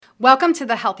Welcome to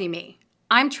The Healthy Me.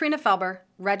 I'm Trina Felber,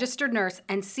 registered nurse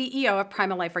and CEO of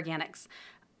Primal Life Organics.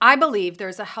 I believe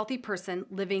there's a healthy person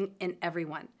living in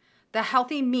everyone. The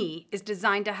Healthy Me is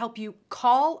designed to help you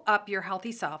call up your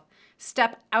healthy self,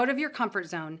 step out of your comfort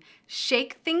zone,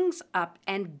 shake things up,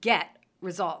 and get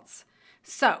results.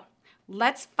 So,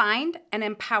 let's find and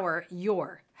empower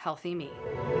your Healthy Me.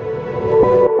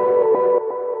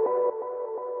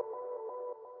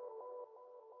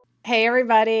 Hey,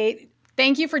 everybody.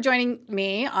 Thank you for joining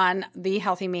me on The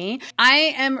Healthy Me.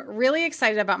 I am really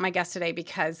excited about my guest today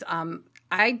because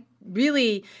I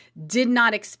really did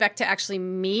not expect to actually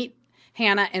meet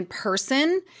Hannah in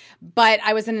person, but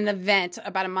I was in an event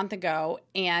about a month ago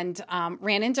and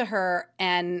ran into her,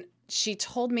 and she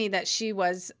told me that she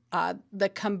was the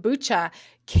Kombucha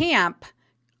camp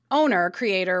owner,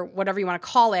 creator, whatever you want to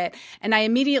call it. And I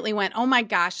immediately went, oh my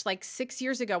gosh, like 6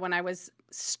 years ago when I was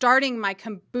starting my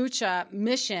kombucha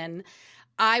mission,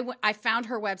 I found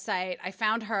her website. I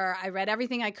found her. I read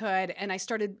everything I could, and I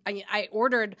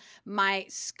ordered my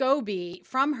SCOBY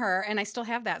from her, and I still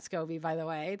have that SCOBY, by the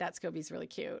way. That SCOBY's really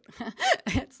cute.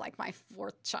 It's like my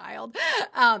fourth child.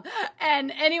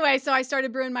 And anyway, so I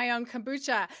started brewing my own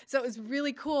kombucha. So it was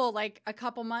really cool, like a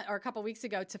couple weeks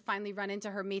ago, to finally run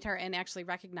into her, meet her, and actually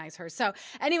recognize her. So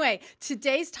anyway,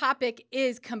 today's topic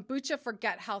is kombucha for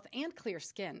gut health and clear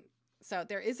skin. So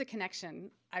there is a connection.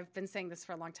 I've been saying this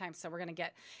for a long time, so we're going to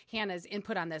get Hannah's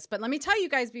input on this. But let me tell you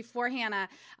guys before Hannah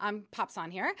pops on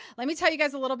here, let me tell you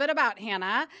guys a little bit about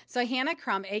Hannah. So Hannah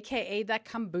Crum, a.k.a. the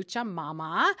Kombucha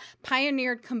Mama,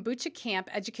 pioneered Kombucha Camp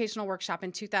educational workshop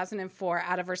in 2004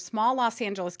 out of her small Los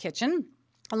Angeles kitchen.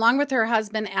 Along with her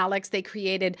husband, Alex, they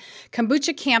created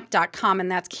kombuchacamp.com, and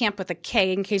that's camp with a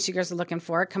K in case you guys are looking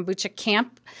for it,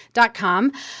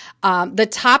 kombuchacamp.com, the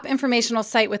top informational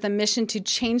site with a mission to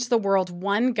change the world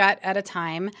one gut at a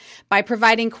time by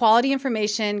providing quality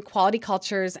information, quality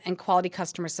cultures, and quality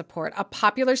customer support. A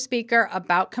popular speaker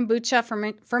about kombucha,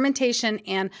 fermentation,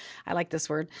 and, I like this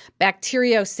word,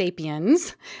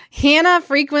 bacteriosapiens. Hannah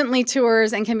frequently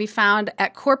tours and can be found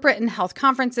at corporate and health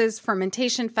conferences,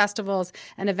 fermentation festivals,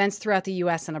 and events throughout the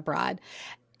U.S. and abroad.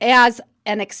 As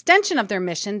an extension of their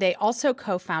mission, they also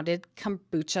co-founded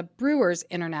Kombucha Brewers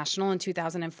International in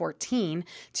 2014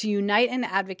 to unite and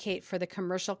advocate for the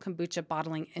commercial kombucha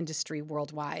bottling industry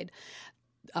worldwide.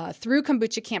 Through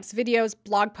Kombucha Camp's videos,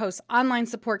 blog posts, online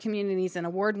support communities, and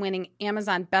award-winning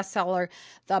Amazon bestseller,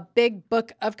 The Big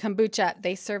Book of Kombucha,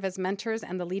 they serve as mentors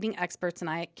and the leading experts, and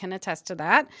I can attest to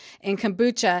that, in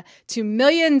kombucha to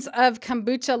millions of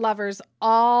kombucha lovers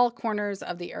all corners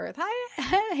of the earth.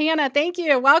 Hi, Hannah. Thank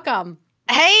you. Welcome.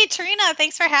 Hey, Trina.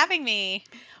 Thanks for having me.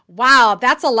 Wow,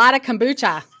 that's a lot of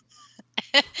kombucha.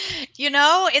 You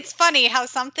know, it's funny how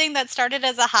something that started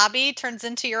as a hobby turns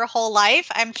into your whole life.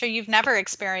 I'm sure you've never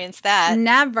experienced that.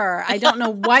 Never. I don't know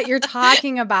what you're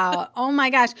talking about. Oh my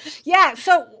gosh. Yeah.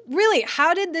 So really,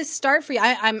 how did this start for you?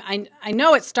 I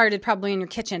know it started probably in your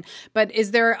kitchen, but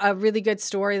is there a really good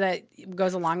story that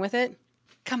goes along with it?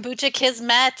 Kombucha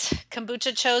kismet.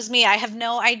 Kombucha chose me. I have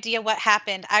no idea what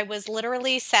happened. I was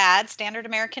literally sad, standard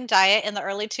American diet in the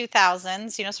early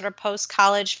 2000s, sort of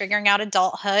post-college, figuring out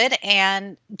adulthood,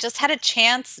 and just had a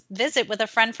chance visit with a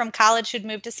friend from college who'd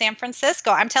moved to San Francisco.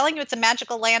 I'm telling you, it's a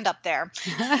magical land up there.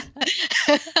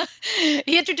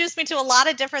 He introduced me to a lot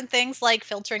of different things like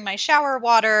filtering my shower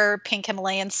water, pink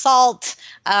Himalayan salt,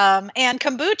 and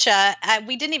kombucha.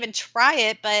 We didn't even try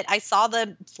it, but I saw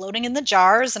them floating in the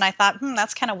jars, and I thought,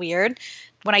 that's kind of weird.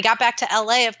 When I got back to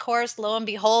LA, of course, lo and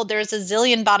behold, there's a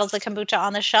zillion bottles of kombucha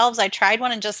on the shelves. I tried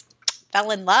one and just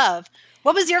fell in love.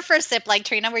 What was your first sip like,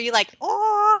 Trina? Were you like,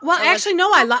 oh? Well, actually, no,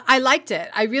 I liked it.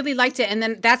 I really liked it. And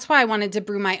then that's why I wanted to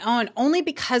brew my own, only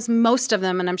because most of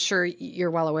them, and I'm sure you're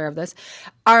well aware of this,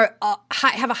 have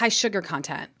a high sugar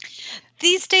content.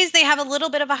 These days, they have a little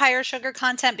bit of a higher sugar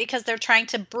content because they're trying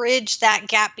to bridge that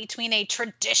gap between a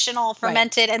traditional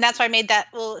fermented, and that's why I made that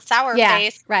sour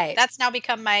face. Right. That's now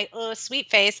become my sweet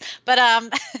face. But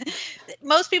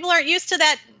most people aren't used to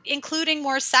that, including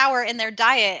more sour in their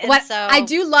diet. And so I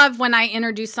do love when I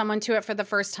introduce someone to it for the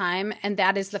first time, and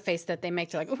that is the face that they make.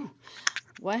 They're like, ooh.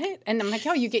 What? And I'm like,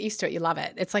 oh, you get used to it. You love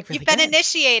it. It's like really You've been good.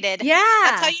 Initiated. Yeah.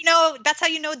 That's how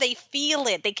you know they feel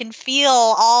it. They can feel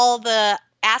all the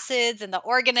acids and the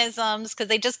organisms because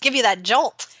they just give you that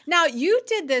jolt. Now, you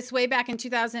did this way back in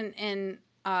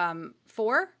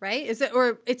 2004, right? Is it,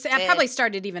 or it probably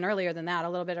started even earlier than that, a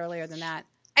little bit earlier than that.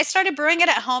 I started brewing it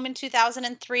at home in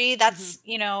 2003. That's,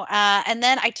 and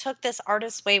then I took this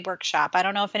Artist Way workshop. I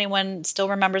don't know if anyone still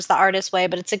remembers the Artist Way,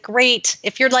 but it's a great,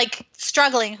 if you're like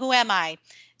struggling, who am I?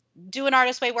 do an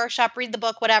Artist Way workshop, read the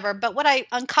book, whatever. But what I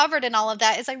uncovered in all of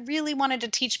that is I really wanted to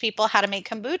teach people how to make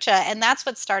kombucha. And that's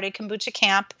what started Kombucha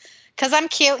Camp, because I'm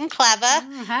cute and clever.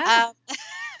 Uh-huh.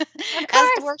 Of As the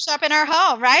course. workshop in our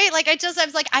home, right? Like I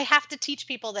was like, I have to teach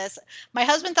people this. My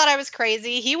husband thought I was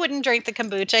crazy. He wouldn't drink the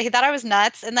kombucha. He thought I was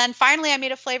nuts. And then finally I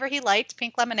made a flavor he liked,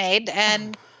 pink lemonade.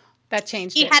 And That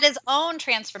changed he it. had his own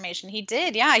transformation. He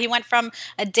did. Yeah. He went from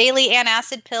a daily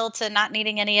antacid pill to not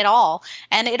needing any at all.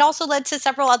 And it also led to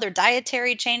several other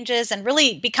dietary changes and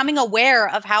really becoming aware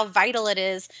of how vital it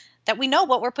is that we know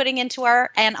what we're putting into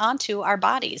our and onto our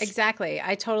bodies. Exactly.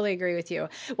 I totally agree with you.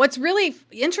 What's really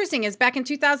interesting is back in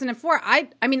 2004, I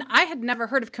mean, I had never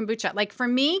heard of kombucha. Like for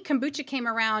me, kombucha came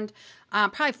around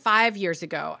probably 5 years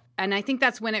ago. And I think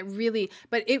that's when it really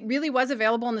was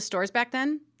available in the stores back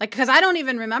then. Like, because I don't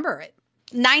even remember it.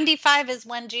 95 is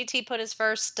when GT put his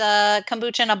first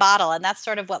kombucha in a bottle, and that's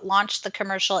sort of what launched the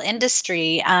commercial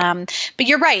industry. But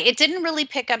you're right. It didn't really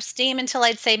pick up steam until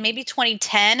I'd say maybe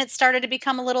 2010. It started to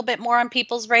become a little bit more on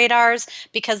people's radars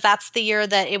because that's the year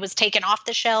that it was taken off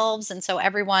the shelves. And so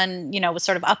everyone, was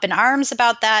sort of up in arms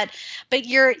about that. But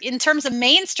in terms of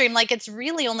mainstream, like it's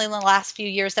really only in the last few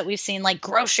years that we've seen like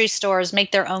grocery stores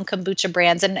make their own kombucha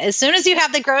brands. And as soon as you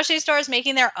have the grocery stores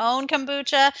making their own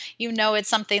kombucha, it's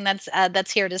something that's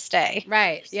here to stay.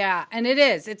 Right. Yeah. And it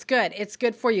is. It's good. It's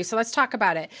good for you. So let's talk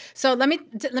about it. So let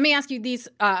me ask you these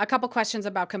a couple questions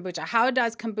about kombucha. How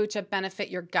does kombucha benefit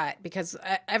your gut? Because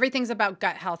everything's about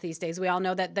gut health these days. We all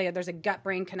know that there's a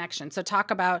gut-brain connection. So talk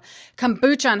about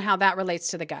kombucha and how that relates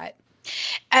to the gut.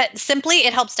 Simply,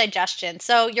 it helps digestion.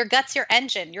 So your gut's your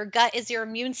engine. Your gut is your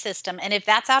immune system. And if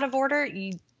that's out of order,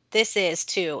 this is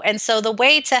too. And so the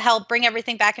way to help bring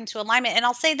everything back into alignment, and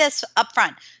I'll say this up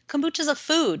front, kombucha is a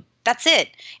food. That's it.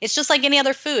 It's just like any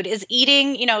other food. Is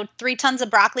eating, 3 tons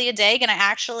of broccoli a day going to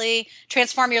actually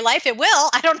transform your life? It will.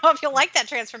 I don't know if you'll like that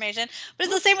transformation, but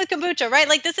it's the same with kombucha, right?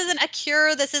 Like this isn't a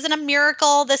cure. This isn't a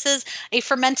miracle. This is a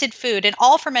fermented food, and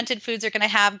all fermented foods are going to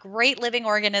have great living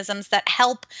organisms that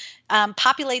help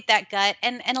populate that gut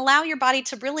and allow your body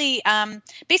to really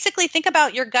basically think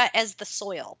about your gut as the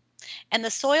soil. And the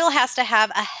soil has to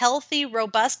have a healthy,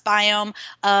 robust biome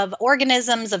of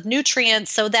organisms, of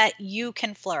nutrients, so that you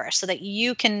can flourish, so that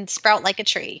you can sprout like a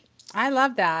tree. I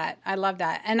love that. I love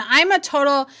that. And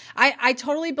I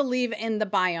totally believe in the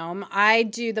biome. I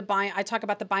talk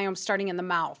about the biome starting in the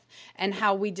mouth and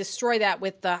how we destroy that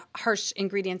with the harsh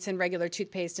ingredients in regular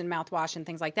toothpaste and mouthwash and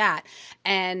things like that.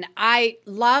 And I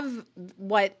love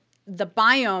what the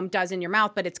biome does in your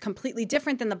mouth, but it's completely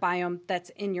different than the biome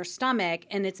that's in your stomach.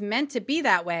 And it's meant to be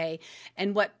that way.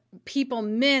 And what people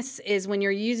miss is when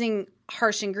you're using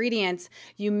harsh ingredients,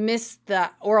 you miss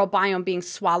the oral biome being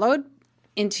swallowed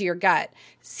into your gut,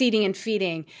 seeding and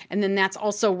feeding. And then that's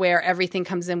also where everything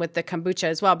comes in with the kombucha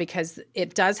as well, because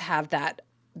it does have that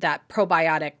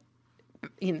probiotic.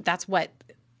 That's what,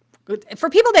 for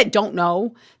people that don't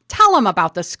know, tell them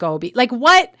about the SCOBY. Like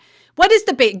what is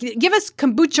give us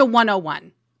Kombucha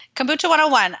 101. Kombucha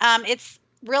 101. It's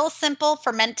real simple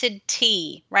fermented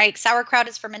tea, right? Sauerkraut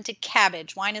is fermented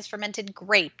cabbage. Wine is fermented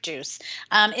grape juice.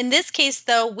 In this case,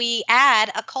 though, we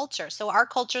add a culture. So our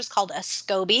culture is called a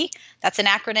SCOBY. That's an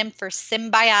acronym for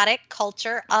symbiotic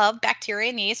culture of bacteria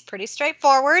and yeast. Pretty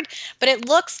straightforward, but it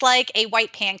looks like a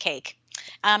white pancake.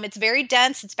 It's very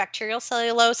dense. It's bacterial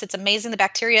cellulose. It's amazing. The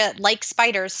bacteria, like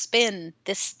spiders, spin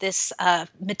this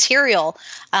material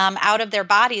out of their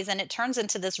bodies, and it turns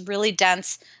into this really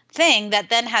dense thing that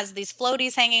then has these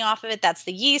floaties hanging off of it. That's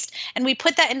the yeast. And we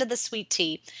put that into the sweet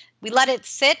tea. We let it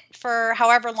sit for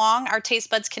however long our taste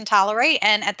buds can tolerate.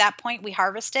 And at that point, we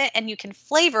harvest it, and you can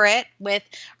flavor it with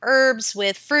herbs,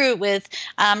 with fruit, with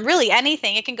really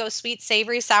anything. It can go sweet,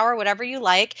 savory, sour, whatever you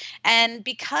like. And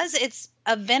because it's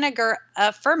a vinegar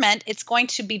ferment, it's going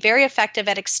to be very effective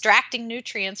at extracting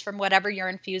nutrients from whatever you're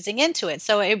infusing into it.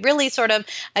 So it really sort of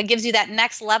gives you that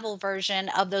next level version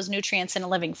of those nutrients in a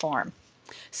living form.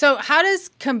 So how does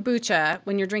kombucha,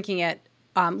 when you're drinking it,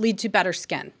 lead to better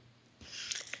skin?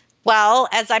 Well,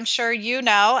 as I'm sure you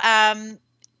know,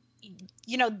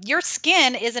 your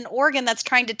skin is an organ that's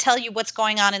trying to tell you what's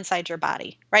going on inside your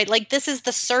body, right? Like this is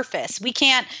the surface. We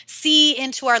can't see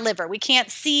into our liver. We can't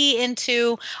see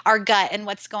into our gut and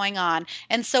what's going on.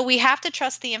 And so we have to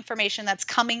trust the information that's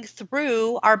coming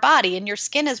through our body, and your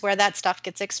skin is where that stuff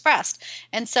gets expressed.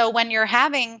 And so when you're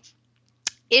having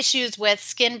issues with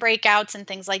skin breakouts and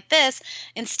things like this,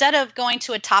 instead of going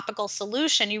to a topical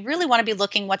solution, you really want to be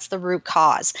looking what's the root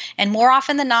cause. And more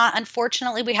often than not,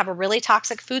 unfortunately, we have a really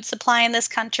toxic food supply in this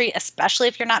country, especially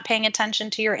if you're not paying attention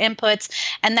to your inputs.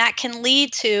 And that can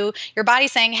lead to your body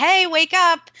saying, hey, wake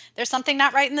up. There's something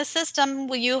not right in the system.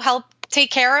 Will you help take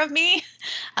care of me.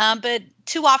 But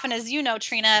too often, as you know,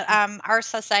 Trina, our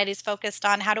society is focused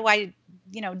on how do I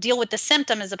deal with the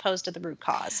symptom as opposed to the root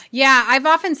cause. Yeah, I've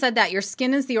often said that your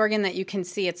skin is the organ that you can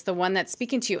see. It's the one that's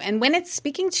speaking to you. And when it's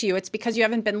speaking to you, it's because you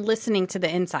haven't been listening to the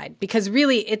inside. Because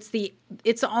really,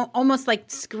 it's almost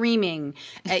like screaming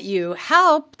at you,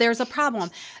 help, there's a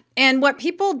problem. And what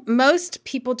most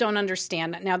people don't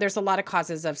understand, now there's a lot of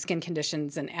causes of skin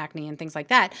conditions and acne and things like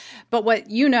that. But what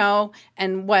you know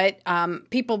and what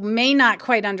people may not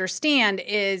quite understand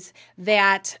is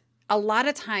that a lot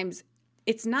of times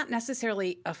it's not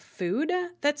necessarily a food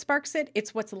that sparks it.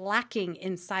 It's what's lacking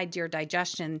inside your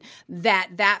digestion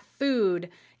that food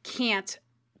can't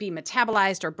be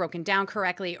metabolized or broken down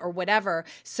correctly or whatever.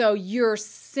 So you're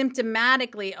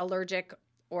symptomatically allergic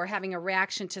or having a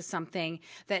reaction to something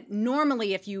that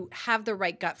normally if you have the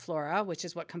right gut flora, which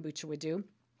is what kombucha would do,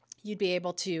 you'd be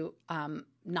able to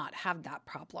not have that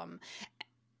problem.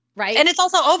 Right. And it's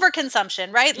also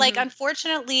overconsumption, right? Like,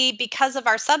 unfortunately, because of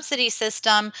our subsidy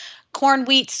system, corn,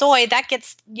 wheat, soy, that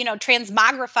gets,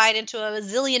 transmogrified into a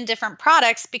zillion different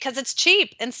products because it's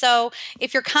cheap. And so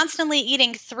if you're constantly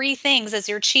eating three things as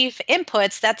your chief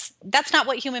inputs, that's not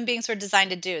what human beings were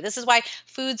designed to do. This is why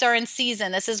foods are in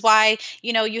season. This is why,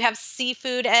 you have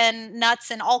seafood and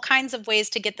nuts and all kinds of ways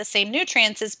to get the same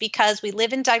nutrients, is because we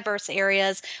live in diverse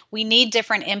areas. We need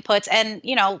different inputs. And,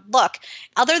 look,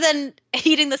 other than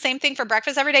eating the same thing for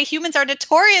breakfast every day, humans are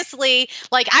notoriously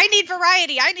like, I need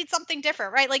variety. I need something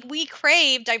different, right? Like, we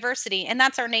crave diversity, and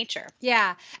that's our nature.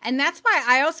 Yeah. And that's why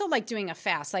I also like doing a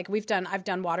fast. Like I've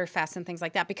done water fasts and things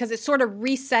like that, because it sort of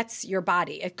resets your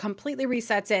body. It completely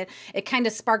resets it. It kind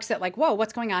of sparks it like, whoa,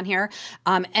 what's going on here?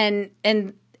 And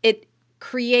it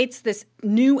creates this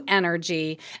new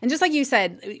energy. And just like you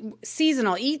said,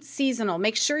 seasonal, eat seasonal.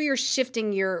 Make sure you're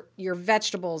shifting your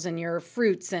vegetables and your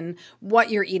fruits and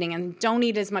what you're eating, and don't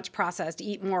eat as much processed.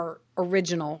 Eat more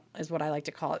original, is what I like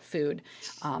to call it, food.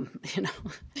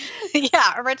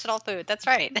 Yeah, original food. That's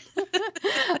right.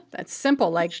 That's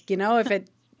simple. Like, if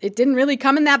it didn't really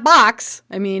come in that box.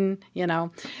 I mean,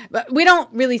 but we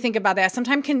don't really think about that.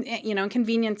 Sometimes,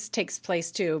 convenience takes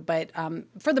place too. But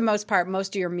for the most part,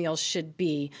 most of your meals should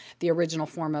be the original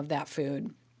form of that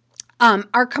food.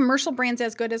 Are commercial brands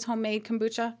as good as homemade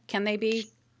kombucha? Can they be?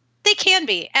 They can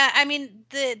be. I mean,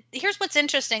 here's what's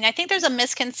interesting. I think there's a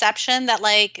misconception that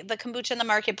like the kombucha in the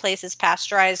marketplace is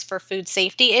pasteurized for food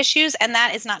safety issues, and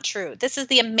that is not true. This is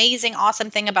the amazing, awesome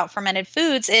thing about fermented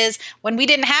foods is when we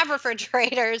didn't have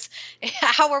refrigerators,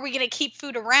 how are we going to keep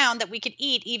food around that we could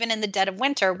eat even in the dead of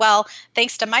winter? Well,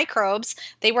 thanks to microbes,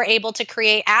 they were able to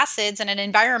create acids in an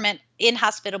environment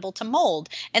inhospitable to mold.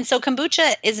 And so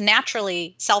kombucha is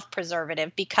naturally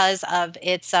self-preservative because of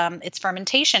its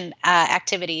fermentation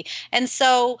activity. And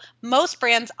so most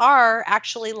brands are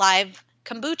actually live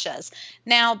kombuchas.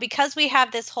 Now, because we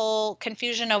have this whole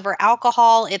confusion over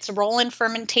alcohol, its role in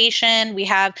fermentation, we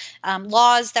have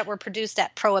laws that were produced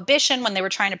at Prohibition when they were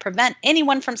trying to prevent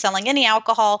anyone from selling any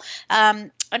alcohol.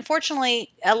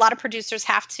 Unfortunately, a lot of producers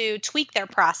have to tweak their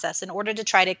process in order to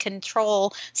try to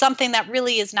control something that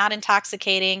really is not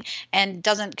intoxicating and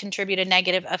doesn't contribute a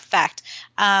negative effect.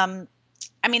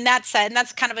 I mean, that said, and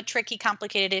that's kind of a tricky,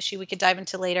 complicated issue we could dive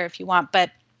into later if you want.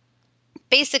 But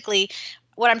basically,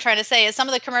 what I'm trying to say is some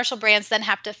of the commercial brands then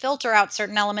have to filter out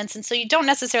certain elements. And so you don't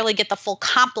necessarily get the full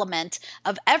complement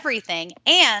of everything.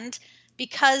 And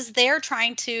because they're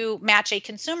trying to match a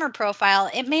consumer profile,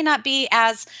 it may not be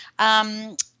as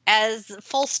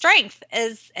full strength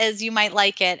as you might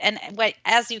like it, and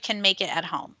as you can make it at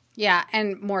home. Yeah,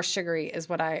 and more sugary is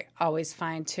what I always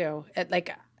find too.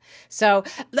 So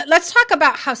let's talk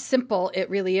about how simple it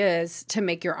really is to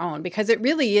make your own, because it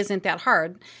really isn't that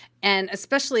hard. And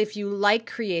especially if you like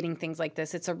creating things like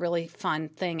this, it's a really fun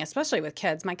thing, especially with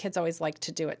kids. My kids always like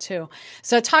to do it too.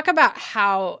 So talk about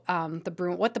how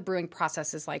what the brewing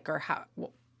process is like, or how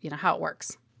it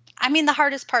works. I mean, the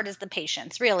hardest part is the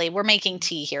patience, really. We're making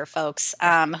tea here, folks,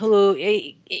 who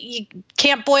you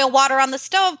can't boil water on the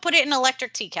stove, put it in an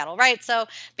electric tea kettle, right? So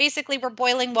basically we're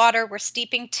boiling water, we're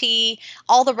steeping tea.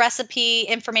 All the recipe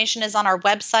information is on our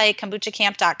website,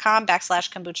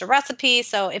 kombuchacamp.com/kombucha recipe.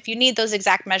 So if you need those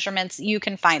exact measurements, you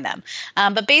can find them.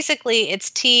 But basically it's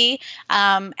tea.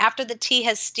 After the tea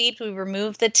has steeped, we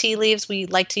remove the tea leaves. We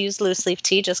like to use loose leaf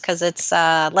tea just because it's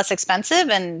less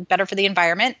expensive and better for the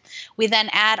environment. We then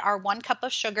add our 1 cup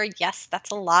of sugar. Yes,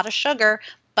 that's a lot of sugar.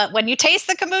 But when you taste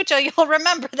the kombucha, you'll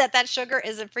remember that sugar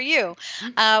isn't for you.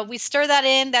 We stir that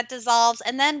in, that dissolves,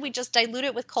 and then we just dilute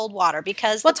it with cold water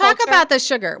because Well, talk about the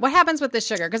sugar. What happens with the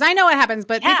sugar? Because I know what happens,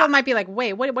 but people might be like,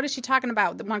 wait, what is she talking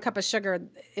about? The 1 cup of sugar,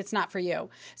 it's not for you.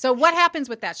 So what happens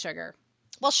with that sugar?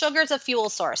 Well, sugar is a fuel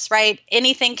source, right?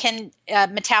 Anything can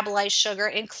metabolize sugar,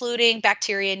 including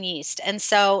bacteria and yeast. And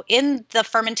so in the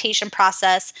fermentation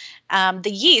process,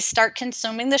 the yeast start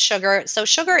consuming the sugar. So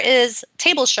sugar is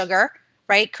table sugar,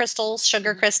 right? Crystals,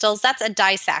 sugar crystals. That's a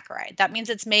disaccharide. That means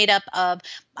it's made up of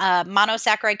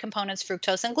monosaccharide components,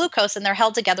 fructose and glucose, and they're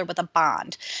held together with a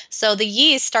bond. So the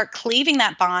yeast start cleaving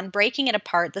that bond, breaking it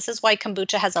apart. This is why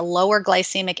kombucha has a lower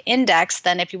glycemic index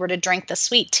than if you were to drink the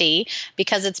sweet tea,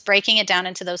 because it's breaking it down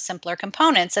into those simpler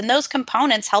components. And those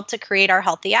components help to create our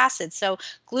healthy acids. So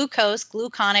glucose,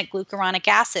 gluconic, glucuronic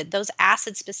acid, those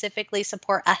acids specifically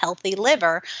support a healthy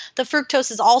liver. The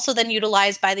fructose is also then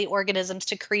utilized by the organisms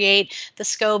to create the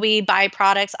SCOBY,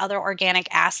 byproducts, other organic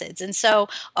acids. And so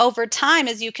over time,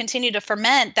 as you continue to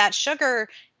ferment, that sugar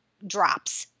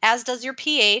drops, as does your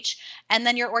pH, and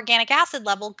then your organic acid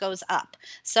level goes up.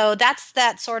 So that's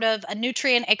that sort of a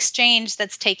nutrient exchange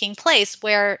that's taking place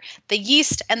where the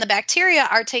yeast and the bacteria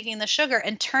are taking the sugar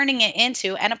and turning it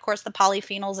into, and of course the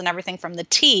polyphenols and everything from the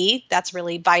tea, that's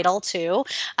really vital too,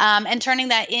 and turning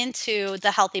that into the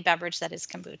healthy beverage that is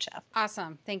kombucha.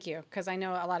 Awesome. Thank you. Because I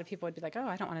know a lot of people would be like, oh,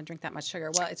 I don't want to drink that much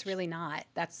sugar. Well, it's really not.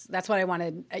 That's what I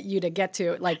wanted you to get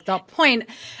to. Like the point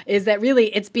is that really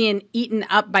it's being eaten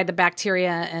up by the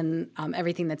bacteria and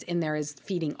everything that's in there is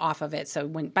feeding off of it. So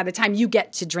by the time you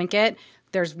get to drink it,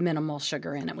 there's minimal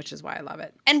sugar in it, which is why I love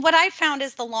it. And what I found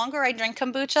is the longer I drink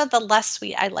kombucha, the less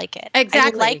sweet I like it.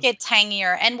 Exactly. I like it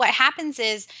tangier. And what happens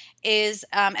is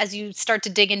as you start to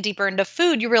dig in deeper into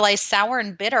food, you realize sour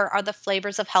and bitter are the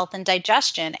flavors of health and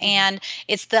digestion. And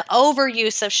it's the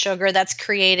overuse of sugar that's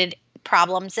created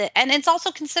problems. And it's also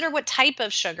considered what type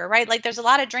of sugar, right? Like there's a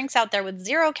lot of drinks out there with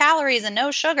 0 calories and no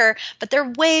sugar, but they're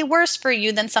way worse for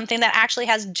you than something that actually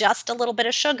has just a little bit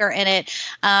of sugar in it,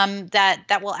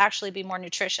 that will actually be more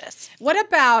nutritious. What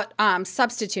about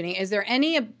substituting?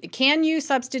 Can you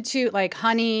substitute like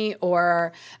honey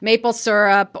or maple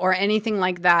syrup or anything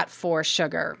like that for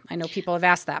sugar? I know people have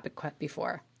asked that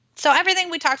before. So everything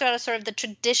we talked about is sort of the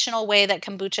traditional way that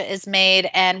kombucha is made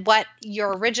and what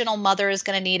your original mother is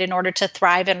going to need in order to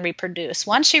thrive and reproduce.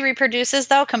 Once she reproduces,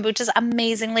 though, kombucha is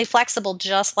amazingly flexible,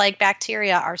 just like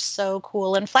bacteria are so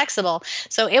cool and flexible.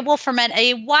 So it will ferment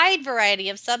a wide variety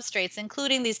of substrates,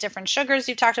 including these different sugars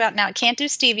you've talked about. Now, it can't do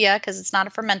stevia because it's not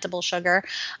a fermentable sugar.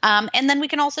 And then we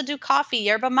can also do coffee,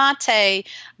 yerba mate,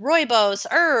 rooibos,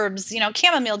 herbs,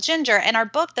 chamomile, ginger. And our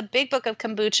book, The Big Book of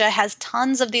Kombucha, has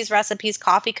tons of these recipes,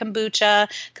 coffee kombucha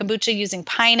using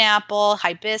pineapple,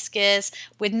 hibiscus,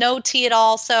 with no tea at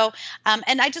all. So,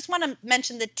 and I just want to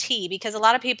mention the tea because a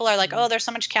lot of people are like, oh, there's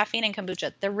so much caffeine in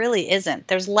kombucha. There really isn't.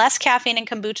 There's less caffeine in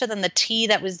kombucha than the tea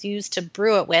that was used to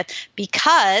brew it with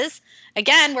because,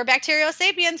 again, we're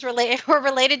bacteriosapiens. We're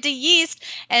related to yeast,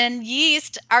 and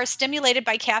yeast are stimulated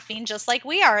by caffeine just like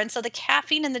we are. And so the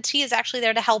caffeine in the tea is actually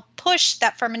there to help push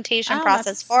that fermentation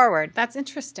process forward. That's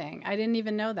interesting. I didn't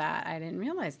even know that. I didn't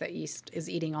realize that yeast is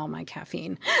eating all my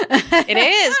caffeine. It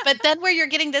is. But then where you're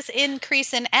getting this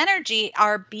increase in energy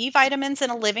are B vitamins in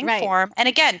a living form. And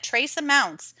again, trace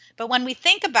amounts. But when we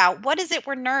think about what is it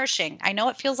we're nourishing, I know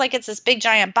it feels like it's this big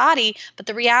giant body, but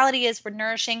the reality is we're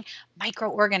nourishing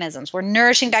microorganisms. We're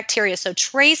nourishing bacteria. So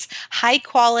trace high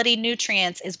quality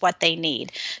nutrients is what they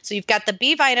need. So you've got the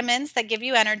B vitamins that give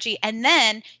you energy, and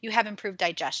then you have improved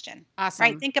digestion. Awesome.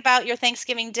 Right? Think about your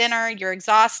Thanksgiving dinner. You're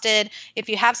exhausted. If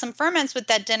you have some ferments with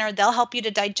that dinner, they'll help you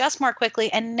to digest more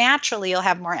quickly, and naturally you'll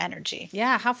have more energy.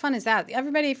 Yeah. How fun is that?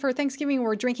 Everybody, for Thanksgiving,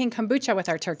 we're drinking kombucha with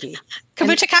our turkey.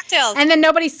 Kombucha cocktails. And then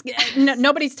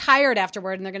nobody's tired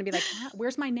afterward, and they're going to be like,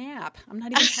 where's my nap? I'm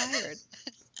not even tired.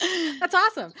 That's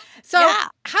awesome. So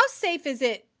how safe is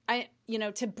it,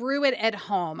 to brew it at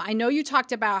home? I know you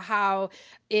talked about how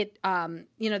it,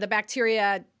 the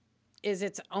bacteria is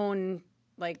its own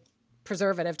like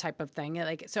preservative type of thing.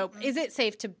 So is it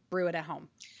safe to brew it at home?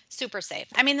 Super safe.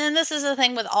 I mean, then this is the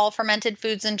thing with all fermented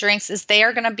foods and drinks is they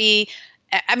are going to be,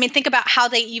 think about how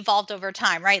they evolved over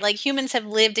time, right? Like humans have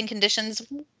lived in conditions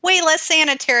way less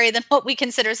sanitary than what we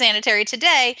consider sanitary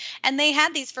today. And they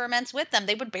had these ferments with them.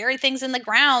 They would bury things in the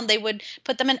ground. They would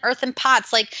put them in earthen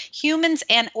pots. Like humans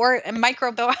and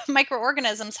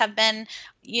microorganisms have been,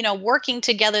 working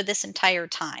together this entire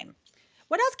time.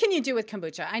 What else can you do with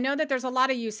kombucha? I know that there's a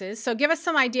lot of uses. So give us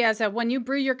some ideas of when you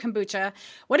brew your kombucha,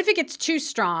 what if it gets too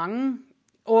strong?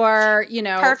 or,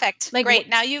 Perfect. like, Great.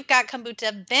 Now you've got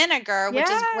kombucha vinegar, which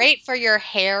is great for your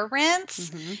hair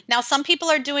rinse. Now, some people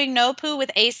are doing no poo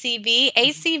with ACV.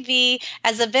 ACV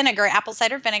as a vinegar, apple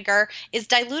cider vinegar, is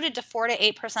diluted to 4 to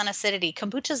 8% acidity.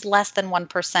 Kombucha is less than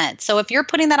 1%. So if you're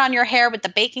putting that on your hair with the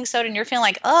baking soda and you're feeling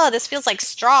like, oh, this feels like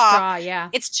straw,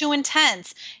 it's too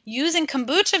intense. Using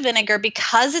kombucha vinegar,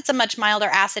 because it's a much milder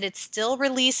acid, it still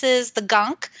releases the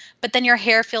gunk, but then your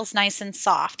hair feels nice and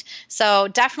soft. So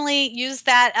definitely use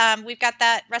that. We've got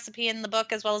that recipe in the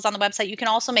book as well as on the website. You can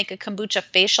also make a kombucha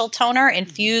facial toner,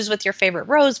 infuse with your favorite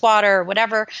rose water or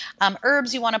whatever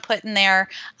herbs you want to put in there,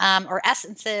 or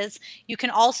essences. You can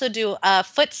also do a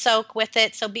foot soak with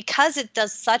it. So because it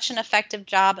does such an effective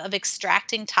job of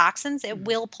extracting toxins, it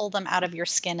will pull them out of your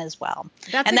skin as well.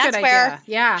 That's and a that's good where idea.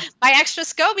 Yeah. My extra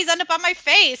scobies end up on my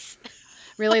face.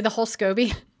 Really, the whole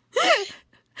SCOBY?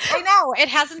 I know. It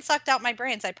hasn't sucked out my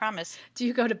brains, I promise. Do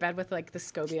you go to bed with like the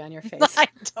SCOBY on your face? I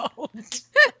don't.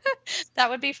 That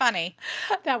would be funny.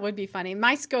 That would be funny.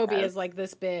 My SCOBY is like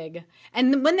this big.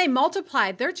 And when they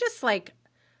multiply, they're just like,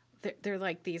 they're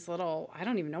like these little, I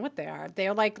don't even know what they are.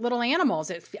 They're like little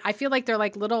animals. I feel like they're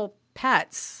like little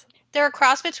pets. They're a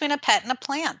cross between a pet and a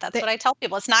plant. That's what I tell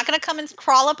people. It's not going to come and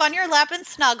crawl up on your lap and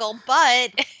snuggle,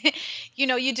 but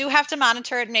you do have to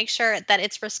monitor it and make sure that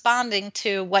it's responding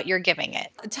to what you're giving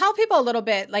it. Tell people a little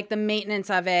bit like the maintenance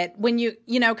of it when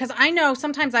because I know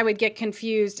sometimes I would get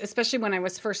confused, especially when I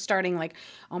was first starting, like,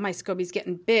 oh, my SCOBY's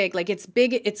getting big. Like it's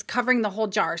big. It's covering the whole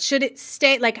jar. Should it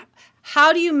stay like,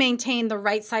 how do you maintain the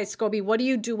right size SCOBY? What do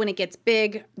you do when it gets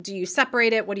big? Do you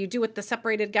separate it? What do you do with the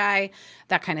separated guy?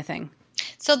 That kind of thing.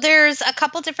 So there's a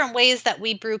couple different ways that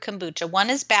we brew kombucha. One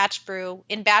is batch brew.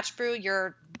 In batch brew,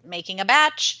 you're making a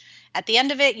batch. At the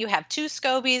end of it, you have 2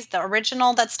 SCOBYs, the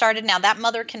original that started. Now that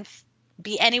mother can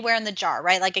be anywhere in the jar,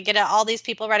 right? Like I get all these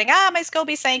people writing, my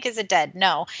SCOBY sank, is it dead?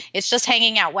 No, it's just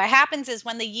hanging out. What happens is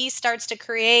when the yeast starts to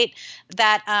create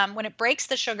that, when it breaks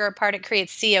the sugar apart, it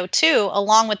creates CO2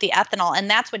 along with the ethanol, and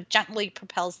that's what gently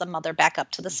propels the mother back up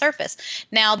to the surface.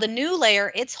 Now the new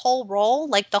layer, its whole role,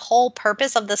 like the whole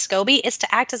purpose of the SCOBY is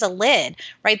to act as a lid,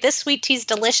 right? This sweet tea is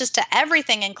delicious to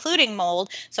everything, including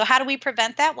mold. So how do we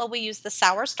prevent that? Well, we use the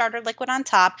sour starter liquid on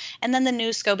top, and then the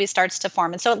new SCOBY starts to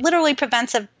form. And so it literally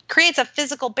creates a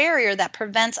physical barrier that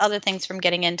prevents other things from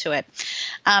getting into it.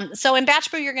 So in batch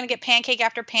brew, you're going to get pancake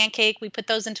after pancake. We put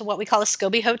those into what we call a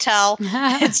SCOBY hotel.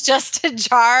 It's just a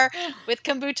jar with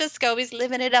kombucha SCOBYs,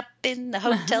 living it up in the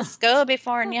Hotel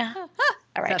SCOBYfornia.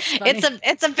 All right.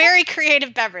 It's a very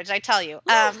creative beverage, I tell you.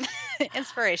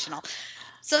 Inspirational.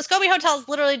 So SCOBY hotel is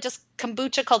literally just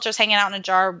kombucha cultures hanging out in a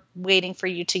jar waiting for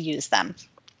you to use them.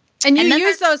 And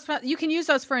you can use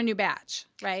those for a new batch,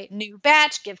 right? New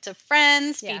batch, give to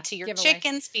friends, feed to your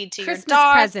chickens, feed to Christmas your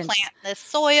dogs, presents. plant in the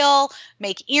soil,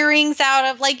 make earrings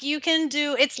out of, like you can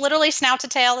do, it's literally snout to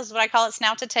tail is what I call it,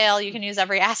 snout to tail. You can use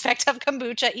every aspect of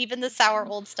kombucha, even the sour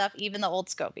old stuff, even the old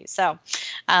SCOBY. So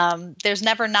there's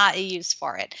never not a use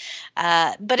for it.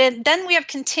 Then we have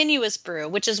continuous brew,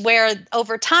 which is where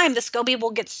over time the SCOBY will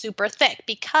get super thick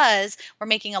because we're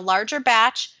making a larger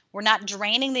batch. We're not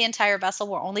draining the entire vessel.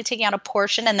 We're only taking out a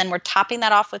portion, and then we're topping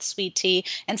that off with sweet tea.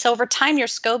 And so over time, your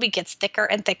SCOBY gets thicker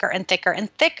and thicker and thicker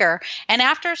and thicker. And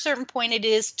after a certain point, it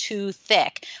is too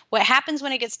thick. What happens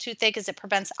when it gets too thick is it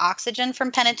prevents oxygen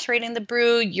from penetrating the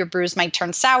brew. Your brews might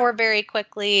turn sour very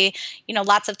quickly.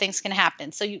 Lots of things can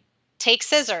happen. So you take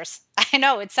scissors. I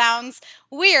know it sounds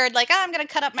weird, like, I'm going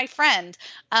to cut up my friend,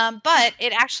 but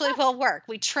it actually will work.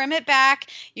 We trim it back.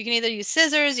 You can either use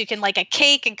scissors, you can like a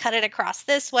cake and cut it across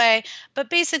this way, but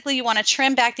basically you want to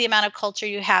trim back the amount of culture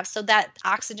you have so that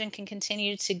oxygen can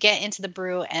continue to get into the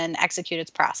brew and execute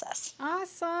its process.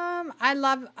 Awesome. I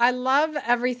love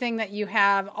everything that you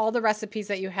have. All the recipes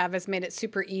that you have has made it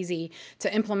super easy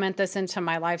to implement this into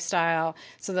my lifestyle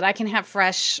so that I can have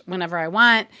fresh whenever I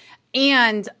want.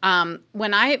 And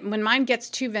when mine gets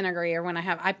too vinegary, or when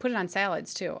I put it on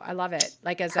salads too. I love it,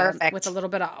 like with a little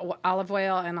bit of olive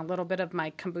oil and a little bit of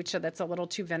my kombucha that's a little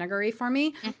too vinegary for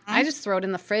me. Mm-hmm. I just throw it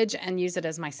in the fridge and use it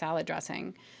as my salad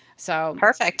dressing. So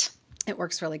perfect. It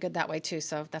works really good that way too.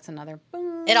 So that's another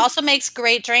boom. It also makes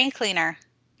great drain cleaner.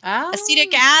 Oh.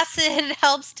 Acetic acid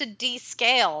helps to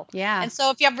descale. Yeah. And so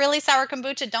if you have really sour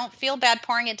kombucha, don't feel bad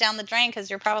pouring it down the drain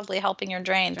because you're probably helping your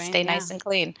drain stay nice and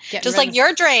clean. Just like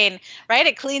your drain, right?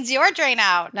 It cleans your drain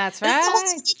out. That's right.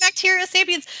 This bacteria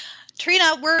sapiens.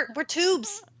 Trina, we're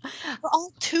tubes. We're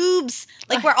all tubes.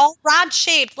 Like we're all rod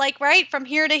shaped, like right from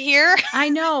here to here. I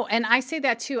know. And I say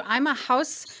that too. I'm a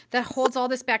house that holds all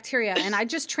this bacteria and I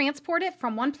just transport it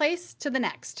from one place to the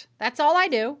next. That's all I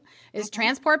do is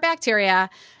transport bacteria.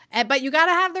 But you got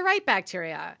to have the right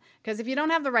bacteria Because if you don't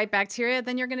have the right bacteria,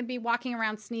 then you're going to be walking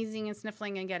around sneezing and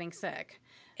sniffling and getting sick.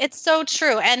 It's so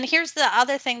true. And here's the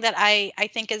other thing that I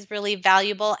think is really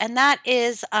valuable, and that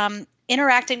is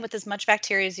interacting with as much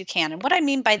bacteria as you can. And what I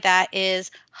mean by that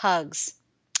is hugs,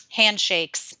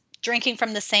 handshakes, drinking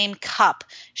from the same cup,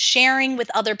 sharing with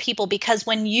other people, because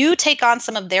when you take on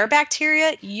some of their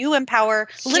bacteria, you empower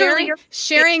literally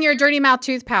sharing your dirty mouth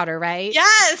tooth powder, right?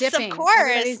 Yes, dipping. Of course.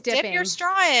 Everybody's dipping. Dip your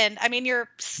straw in. I mean, your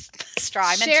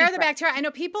straw. Share the bacteria. I know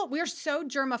people, we're so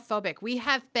germophobic. We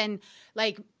have been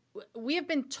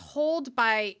told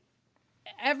by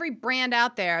every brand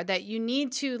out there that you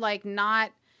need to like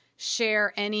not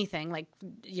share anything, like,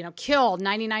 you know, kill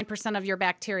 99% of your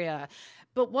bacteria.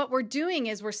 But what we're doing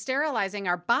is we're sterilizing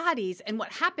our bodies. And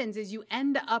what happens is you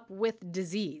end up with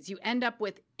disease. You end up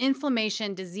with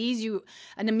inflammation, disease,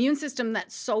 an immune system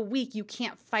that's so weak you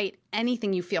can't fight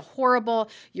anything. You feel horrible.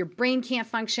 Your brain can't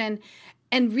function.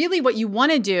 And really what you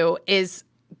want to do is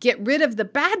get rid of the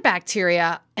bad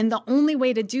bacteria. And the only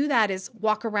way to do that is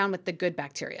walk around with the good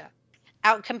bacteria.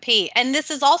 Outcompete. And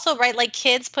this is also, right, like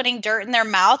kids putting dirt in their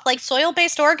mouth, like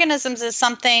soil-based organisms is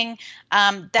something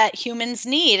that humans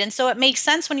need. And so it makes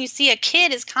sense when you see a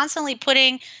kid is constantly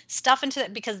putting stuff into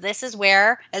it, because this is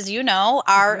where, as you know,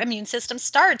 our immune system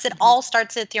starts. It all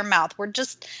starts at your mouth. We're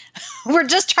just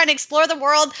trying to explore the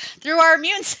world through our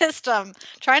immune system,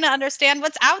 trying to understand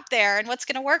what's out there and what's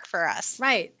going to work for us.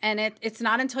 Right. And it's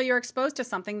not until you're exposed to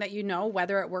something that you know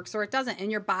whether it works or it doesn't.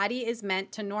 And your body is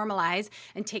meant to normalize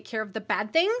and take care of the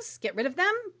bad things, get rid of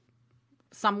them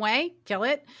some way, kill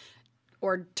it,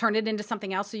 or turn it into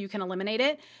something else so you can eliminate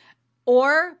it,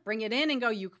 or bring it in and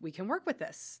go, we can work with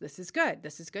this. This is good.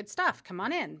 This is good stuff. Come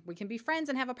on in. We can be friends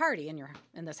and have a party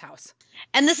in this house.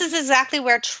 And this is exactly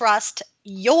where trust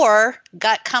your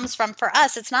gut comes from for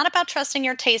us. It's not about trusting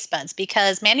your taste buds,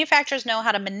 because manufacturers know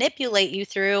how to manipulate you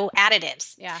through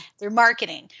additives, through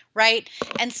marketing, right?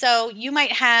 And so you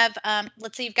might have,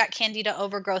 let's say you've got candida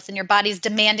overgrowth and your body's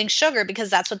demanding sugar because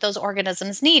that's what those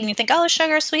organisms need. And you think, oh,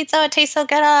 sugar, sweets, oh, it tastes so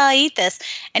good, oh, I'll eat this.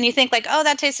 And you think like, oh,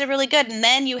 that tasted really good. And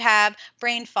then you have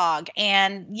brain fog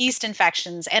and yeast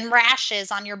infections and rashes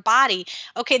on your body.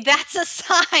 Okay, that's a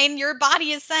sign your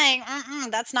body is saying,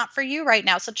 that's not for you right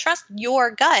now. So trust your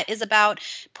gut is about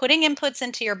putting inputs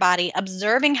into your body,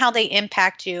 observing how they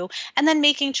impact you, and then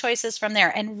making choices from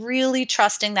there, and really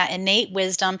trusting that innate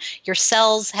wisdom. Your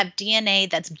cells have DNA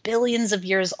that's billions of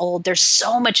years old. There's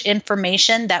so much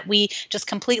information that we just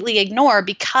completely ignore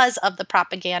because of the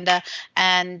propaganda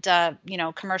and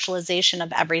commercialization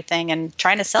of everything and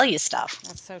trying to sell you stuff.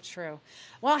 That's so true.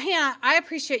 Well, Hannah, I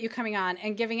appreciate you coming on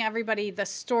and giving everybody the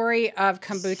story of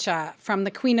kombucha from the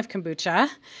Queen of Kombucha,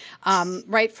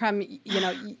 right from,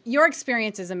 your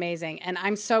experience is amazing. And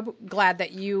I'm so glad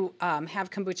that you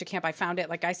have Kombucha Camp. I found it,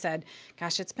 like I said,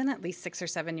 gosh, it's been at least 6 or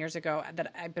 7 years ago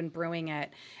that I've been brewing it.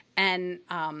 And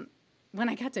when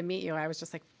I got to meet you, I was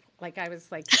just I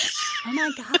was like, oh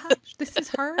my gosh, this is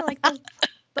her? Like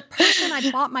the person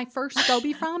I bought my first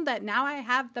SCOBY from, that now I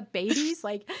have the babies.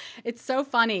 Like, it's so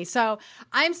funny. So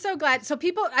I'm so glad. So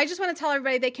people, I just want to tell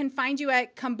everybody they can find you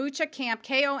at Kombucha Camp,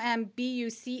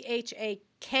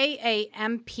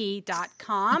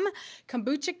 KOMBUCHAKAMP.com,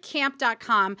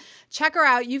 KombuchaCamp.com. Check her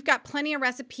out. You've got plenty of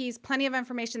recipes, plenty of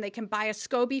information. They can buy a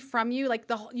SCOBY from you.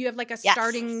 Like you have like a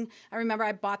starting, I remember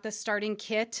I bought the starting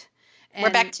kit. We're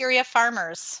bacteria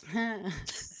farmers.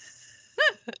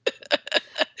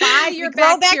 Buy your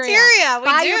bacteria.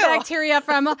 Buy your bacteria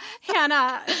from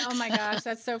Hannah. Oh my gosh,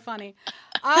 that's so funny.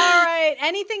 All right.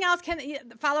 Anything else?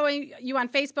 Following you on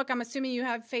Facebook? I'm assuming you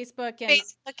have Facebook and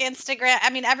Facebook, Instagram.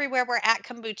 I mean, everywhere we're at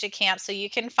Kombucha Camp, so you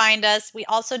can find us. We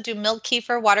also do milk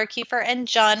kefir, water kefir, and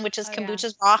Jun, which is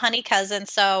kombucha's raw honey cousin.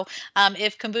 So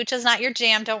if kombucha's not your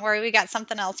jam, don't worry, we got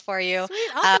something else for you. Sweet.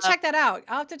 I'll have to check that out.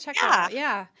 that out.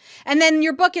 Yeah. And then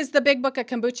your book is The Big Book of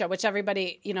Kombucha, which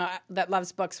everybody that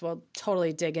loves books will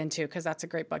totally dig into, because that's a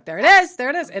great book. There it is.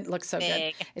 It looks so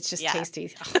good. It's just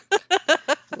tasty.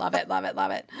 Love it. All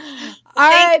right.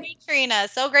 Thank you, Trina.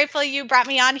 So grateful you brought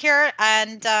me on here,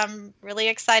 and really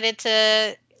excited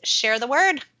to share the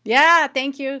word. Yeah,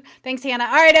 thank you. Thanks, Hannah.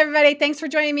 All right, everybody. Thanks for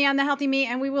joining me on The Healthy Me,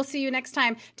 and we will see you next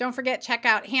time. Don't forget, check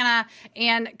out Hannah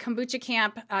and Kombucha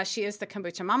Camp. She is the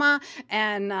Kombucha Mama,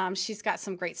 and she's got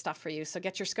some great stuff for you. So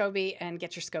get your SCOBY and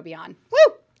get your SCOBY on.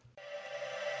 Woo!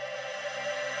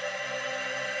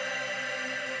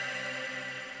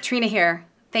 Trina here.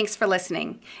 Thanks for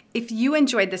listening. If you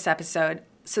enjoyed this episode,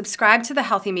 subscribe to the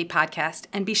Healthy Me podcast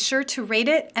and be sure to rate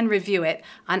it and review it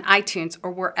on iTunes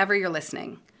or wherever you're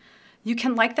listening. You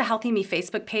can like the Healthy Me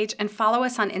Facebook page and follow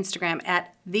us on Instagram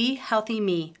at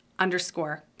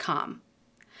thehealthyme_com.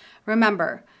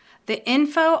 Remember, The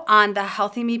info on the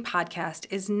Healthy Me podcast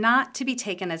is not to be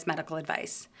taken as medical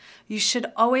advice. You should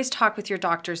always talk with your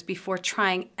doctors before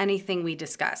trying anything we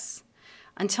discuss.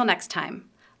 Until next time,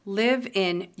 live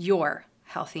in your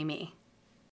healthy me.